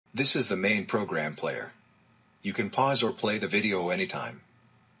This is the main program player. You can pause or play the video anytime.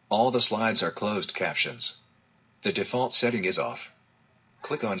 All the slides are closed captions. The default setting is off.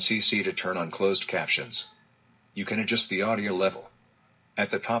 Click on CC to turn on closed captions. You can adjust the audio level. At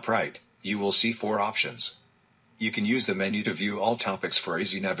the top right, you will see 4 options. You can use the menu to view all topics for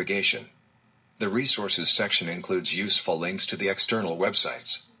easy navigation. The resources section includes useful links to the external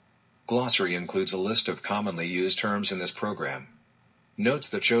websites. Glossary includes a list of commonly used terms in this program. Notes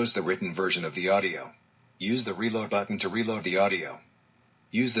that shows the written version of the audio. Use the reload button to reload the audio.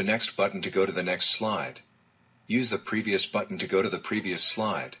 Use the next button to go to the next slide. Use the previous button to go to the previous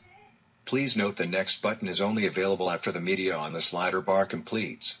slide. Please note the next button is only available after the media on the slider bar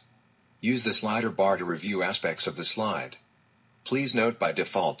completes. Use the slider bar to review aspects of the slide. Please note by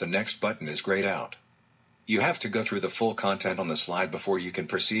default the next button is grayed out. You have to go through the full content on the slide before you can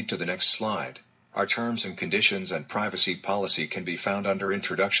proceed to the next slide. Our terms and conditions and privacy policy can be found under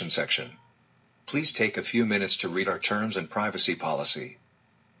Introduction section. Please take a few minutes to read our terms and privacy policy.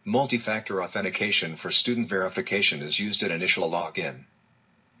 Multi-factor authentication for student verification is used at initial login.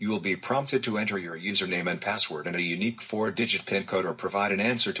 You will be prompted to enter your username and password and a unique 4-digit PIN code or provide an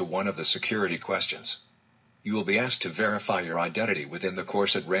answer to one of the security questions. You will be asked to verify your identity within the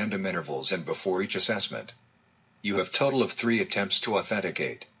course at random intervals and before each assessment. You have a total of 3 attempts to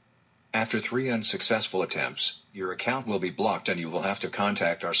authenticate. After 3 unsuccessful attempts, your account will be blocked and you will have to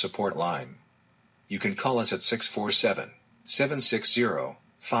contact our support line. You can call us at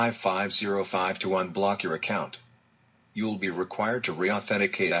 647-760-5505 to unblock your account. You will be required to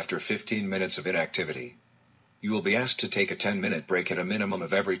re-authenticate after 15 minutes of inactivity. You will be asked to take a 10-minute break at a minimum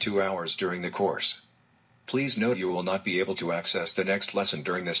of every 2 hours during the course. Please note you will not be able to access the next lesson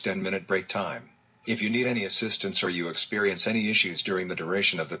during this 10-minute break time. If you need any assistance or you experience any issues during the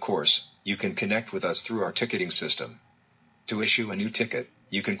duration of the course, you can connect with us through our ticketing system. To issue a new ticket,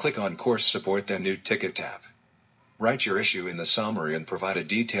 you can click on Course Support then New Ticket tab. Write your issue in the summary and provide a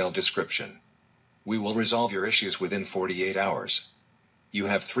detailed description. We will resolve your issues within 48 hours. You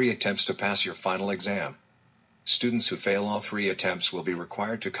have 3 attempts to pass your final exam. Students who fail all 3 attempts will be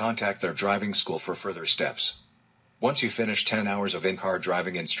required to contact their driving school for further steps. Once you finish 10 hours of in-car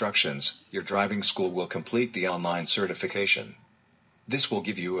driving instructions, your driving school will complete the online certification. This will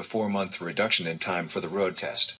give you a 4-month reduction in time for the road test.